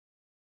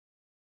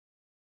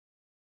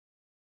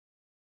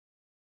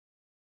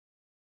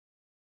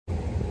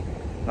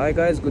Hi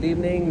guys, good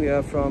evening. We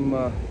are from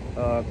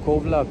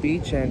Colva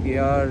beach and we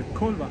are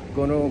Colva.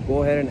 going to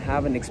go ahead and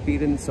have an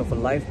experience of a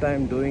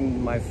lifetime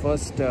doing my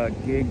first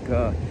gig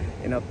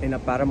in a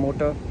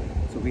paramotor.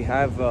 So we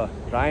have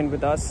Ryan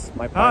with us,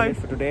 my pilot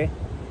for today.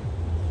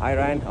 Hi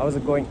Ryan, how's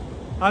it going?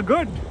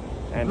 Good.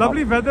 And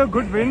lovely weather,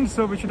 good wind,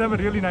 so we should have a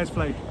really nice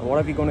flight. What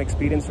are we going to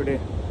experience today?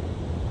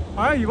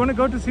 You're going to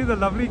go to see the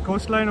lovely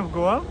coastline of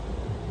Goa.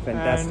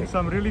 Fantastic. And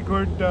some really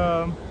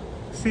good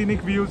scenic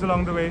views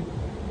along the way.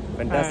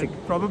 Fantastic.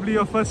 And probably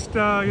your first,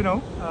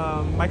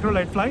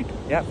 microlight flight.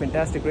 Yeah,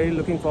 fantastic. Really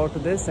looking forward to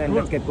this, and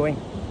let's get going.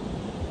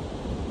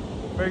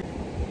 Very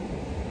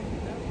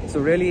So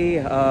really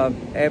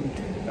ebbed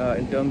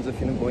in terms of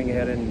going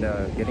ahead and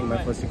getting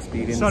my first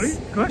experience. Sorry,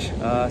 Kush?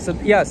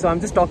 So I'm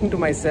just talking to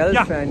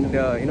myself and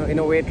in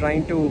a way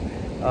trying to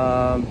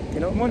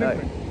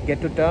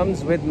get to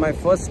terms with my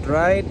first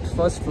ride,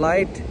 first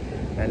flight,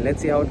 and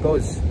let's see how it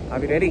goes. Are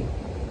we ready?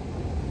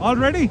 All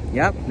ready?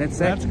 Yeah, let's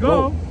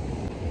go.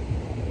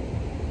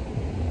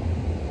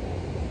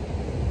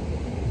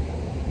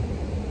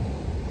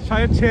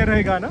 शायद 6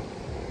 रहेगा ना?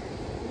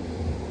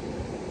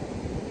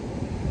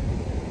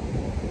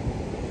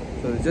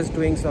 So just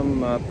doing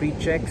some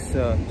pre-checks,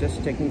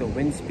 just checking the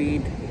wind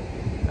speed.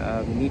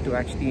 We need to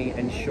actually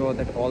ensure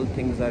that all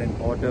things are in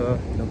order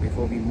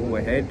before we move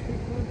ahead.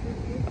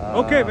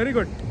 Okay, very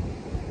good.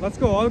 Let's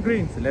go, all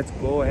green. So let's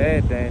go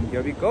ahead and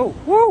here we go.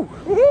 Woo!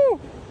 Woohoo!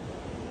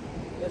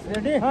 Yes,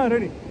 ready?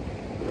 Ready.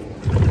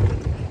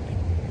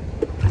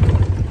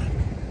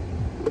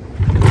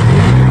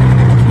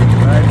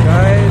 Alright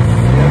guys,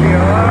 here we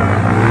are.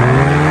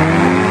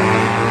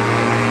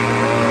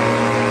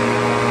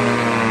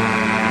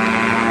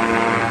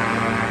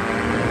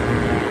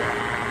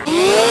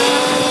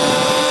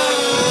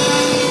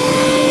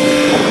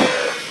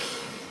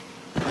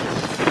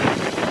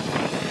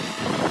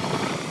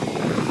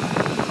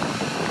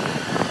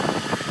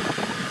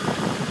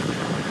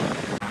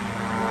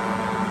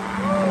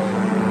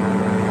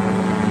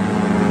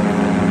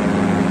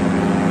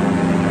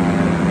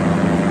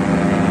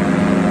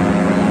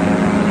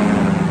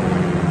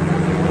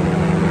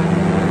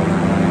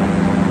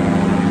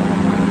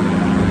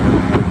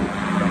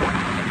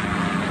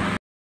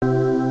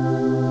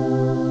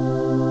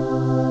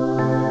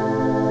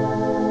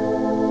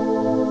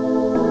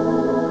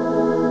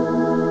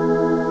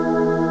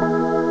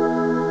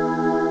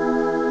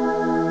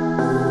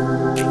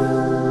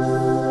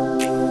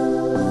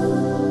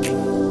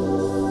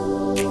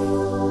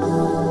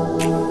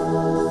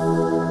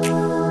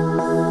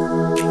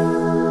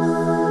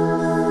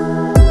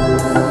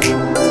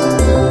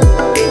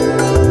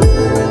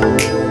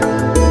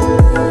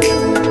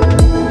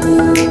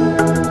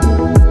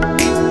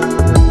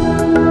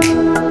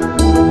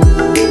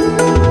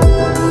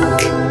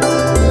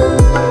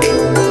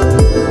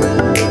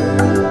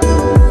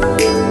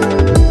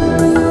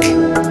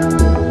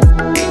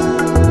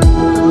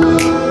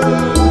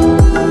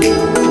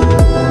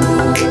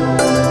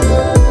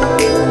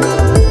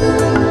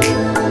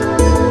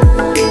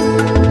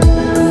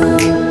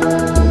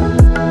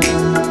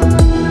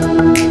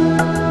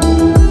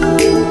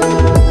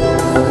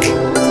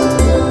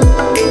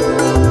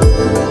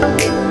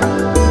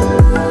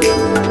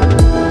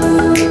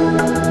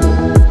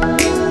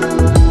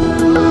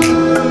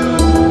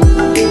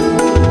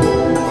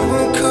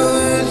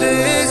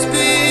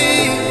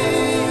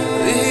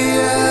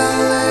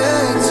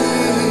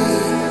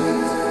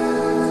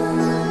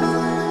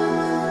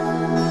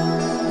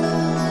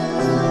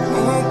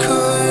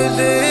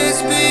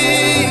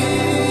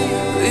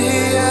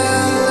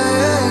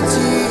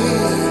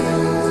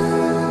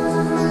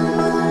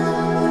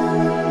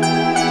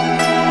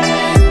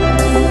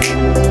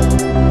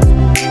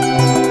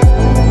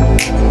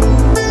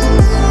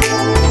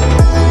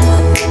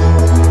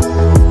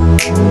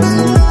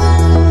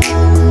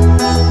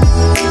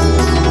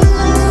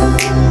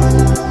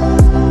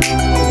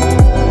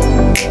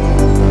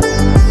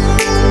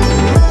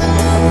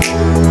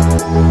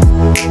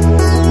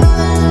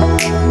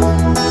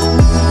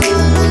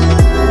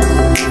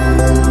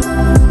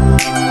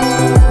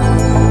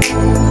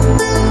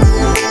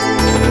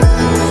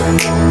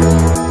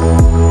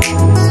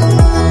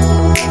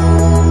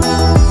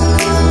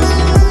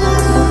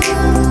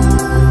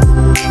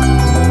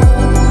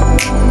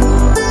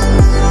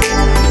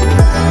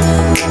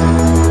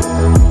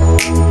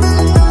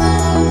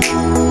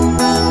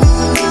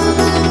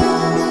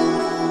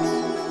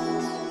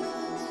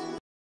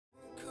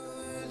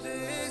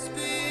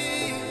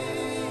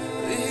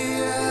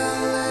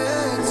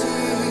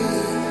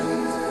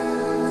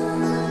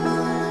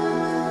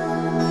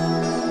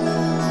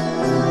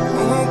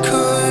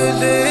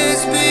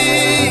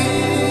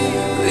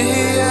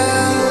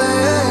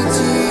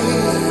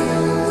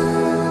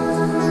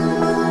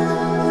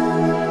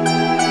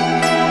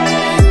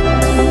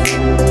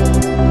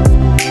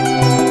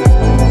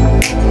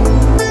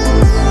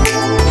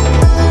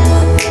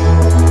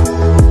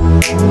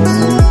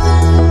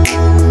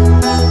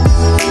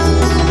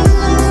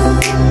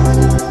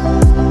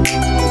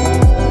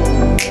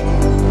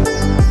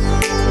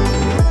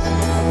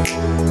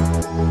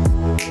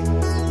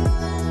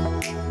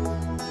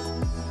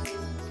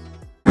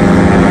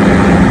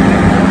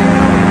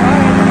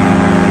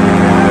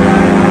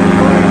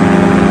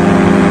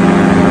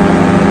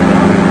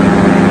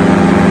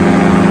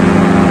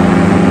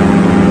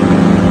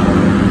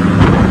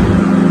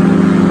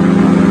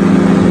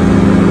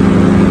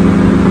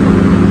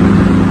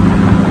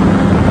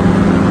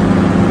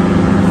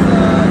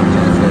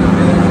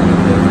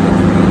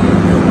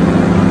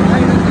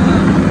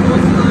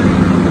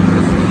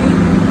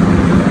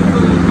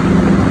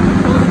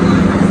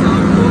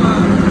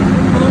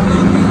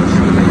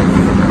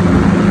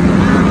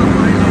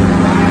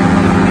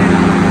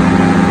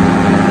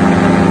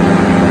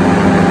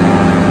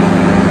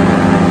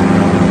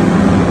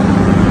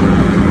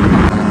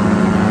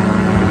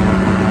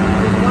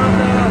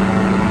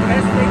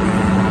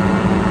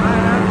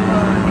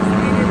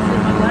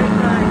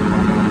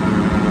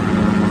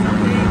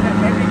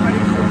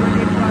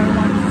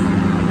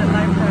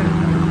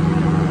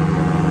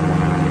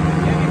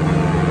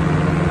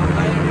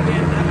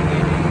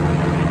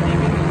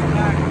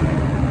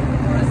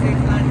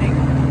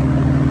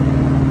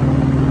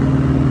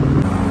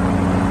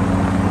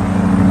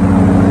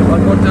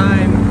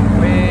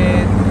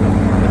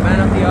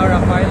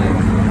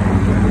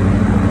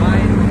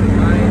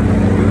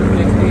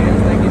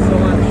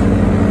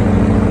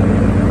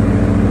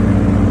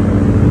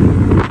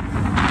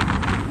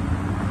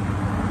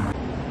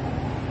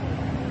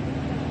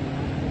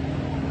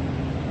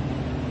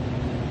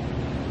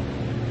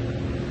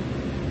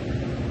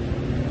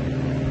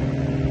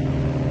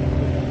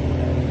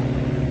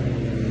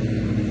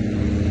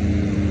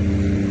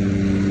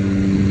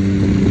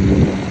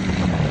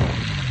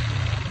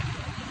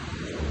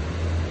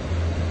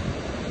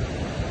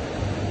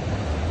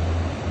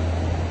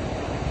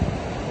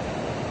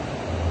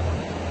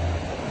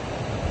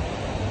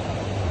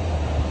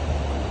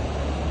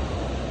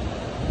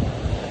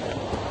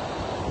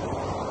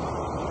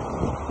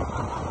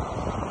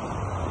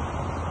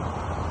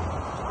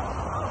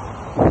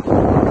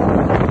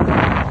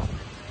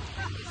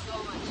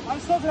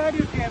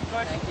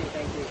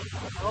 Thank you.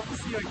 I hope to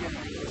see you again.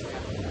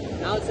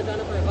 Now it's the turn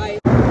of my wife.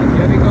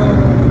 Here we go.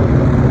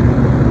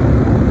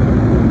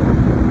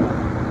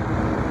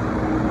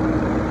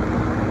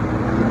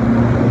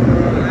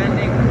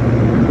 Landing.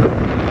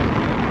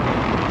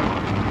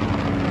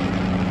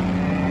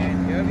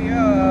 And here we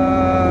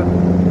are.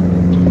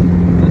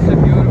 It's a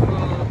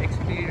beautiful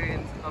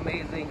experience.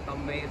 Amazing,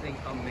 amazing,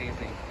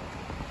 amazing.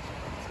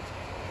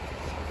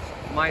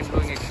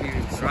 Mind-blowing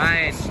experience.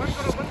 Ryan.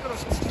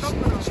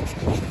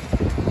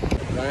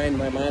 Ryan,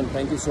 my man,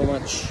 thank you so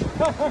much. You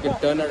can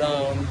turn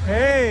around.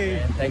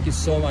 Hey! And thank you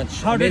so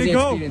much. How Amazing did it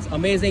go? Experience.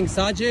 Amazing.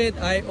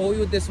 Sajid, I owe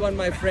you this one,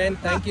 my friend.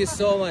 Thank you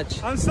so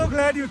much. I'm so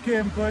glad you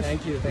came, Kush.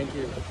 Thank you, thank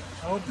you.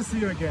 I hope to see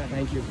you again.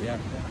 Thank you, yeah.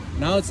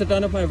 Now it's the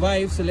turn of my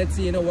wife, so let's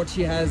see, what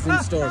she has in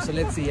store. So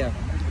let's see, yeah.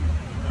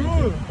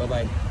 Cool.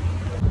 Bye-bye.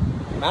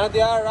 Man of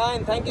the hour,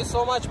 Ryan, thank you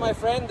so much, my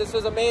friend. This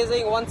was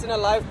amazing. Once in a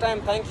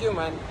lifetime. Thank you,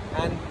 man.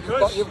 And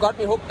you've got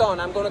me hooked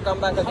on. I'm going to come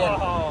back again.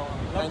 Oh,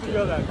 love Thank to you.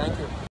 hear that. Thank you.